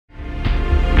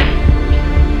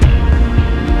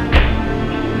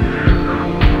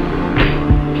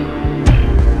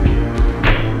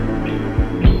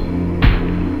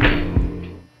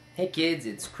kids,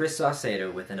 it's Chris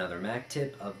Saucedo with another Mac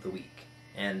tip of the week.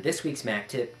 And this week's Mac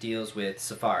tip deals with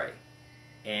Safari.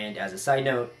 And as a side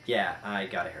note, yeah, I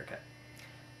got a haircut.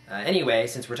 Anyway,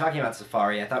 since we're talking about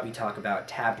Safari, I thought we'd talk about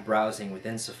tabbed browsing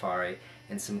within Safari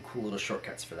and some cool little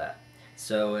shortcuts for that.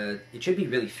 So it should be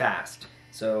really fast.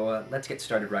 So let's get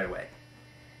started right away.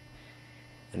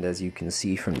 And as you can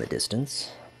see from the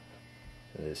distance,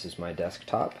 this is my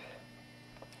desktop.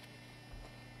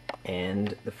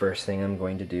 And the first thing I'm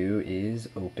going to do is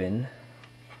open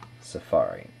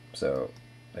Safari. So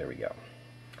there we go.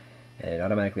 And it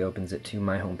automatically opens it to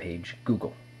my homepage,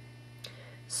 Google.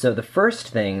 So the first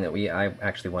thing that I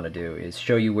actually want to do is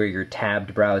show you where your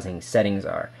tabbed browsing settings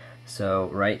are. So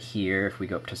right here, if we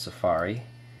go up to Safari,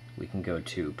 we can go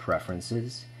to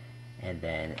Preferences, and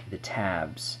then the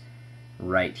tabs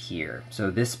right here. So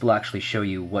this will actually show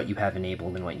you what you have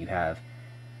enabled and what you have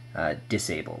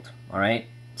disabled. All right.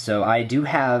 So I do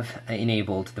have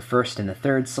enabled the first and the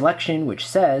third selection, which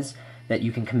says that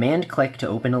you can command click to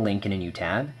open a link in a new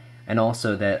tab, and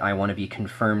also that I want to be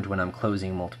confirmed when I'm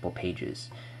closing multiple pages.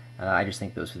 I just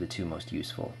think those are the two most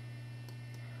useful.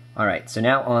 Alright, so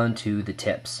now on to the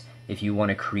tips. If you want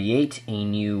to create a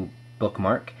new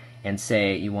bookmark and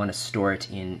say you want to store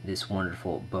it in this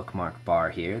wonderful bookmark bar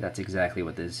here, that's exactly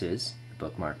what this is, the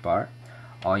bookmark bar.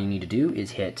 All you need to do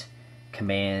is hit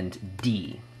Command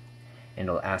D. And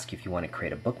it'll ask you if you want to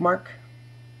create a bookmark.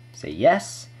 Say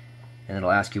yes, and it'll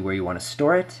ask you where you want to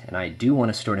store it, and I do want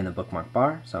to store it in the bookmark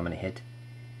bar, so I'm going to hit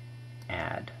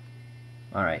Add.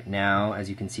 Alright, now as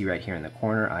you can see right here in the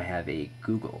corner, I have a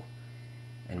Google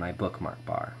in my bookmark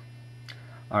bar.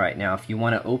 Alright, now if you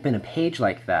want to open a page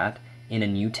like that in a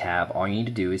new tab, all you need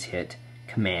to do is hit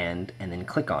Command and then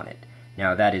click on it.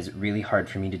 Now that is really hard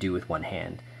for me to do with one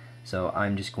hand, so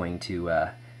I'm just going to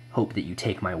hope that you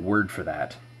take my word for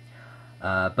that.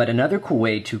 But another cool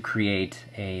way to create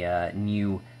a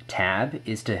new tab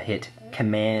is to hit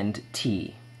Command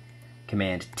T.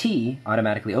 Command T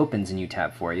automatically opens a new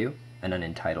tab for you, an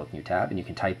unentitled new tab, and you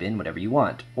can type in whatever you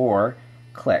want, or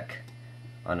click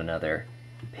on another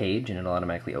page and it'll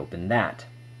automatically open that.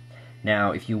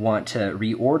 Now if you want to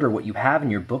reorder what you have in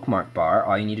your bookmark bar,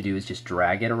 all you need to do is just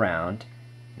drag it around,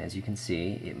 and as you can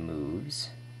see it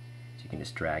moves, so you can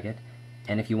just drag it,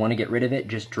 and if you want to get rid of it,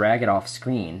 just drag it off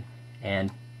screen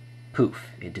and poof,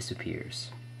 it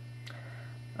disappears.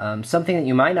 Something that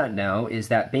you might not know is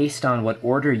that based on what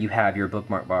order you have your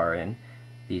bookmark bar in,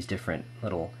 these different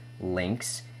little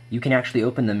links, you can actually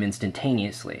open them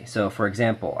instantaneously. So for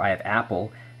example, I have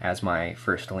Apple as my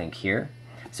first link here.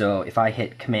 So if I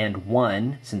hit Command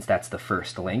 1, since that's the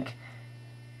first link,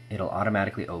 it'll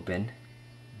automatically open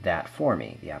that for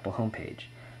me, the Apple homepage.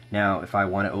 Now if I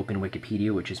want to open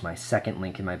Wikipedia, which is my second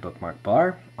link in my bookmark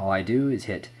bar, all I do is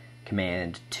hit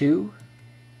Command 2,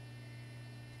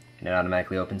 and it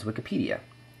automatically opens Wikipedia.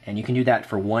 And you can do that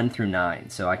for 1 through 9,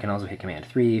 so I can also hit Command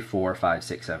 3, 4, 5,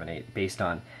 6, 7, 8, based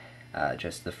on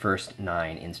just the first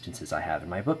 9 instances I have in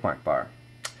my bookmark bar.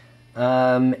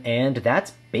 And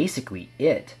that's basically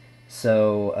it.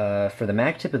 So for the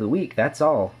Mac tip of the week, that's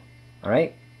all.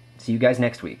 Alright, see you guys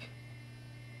next week.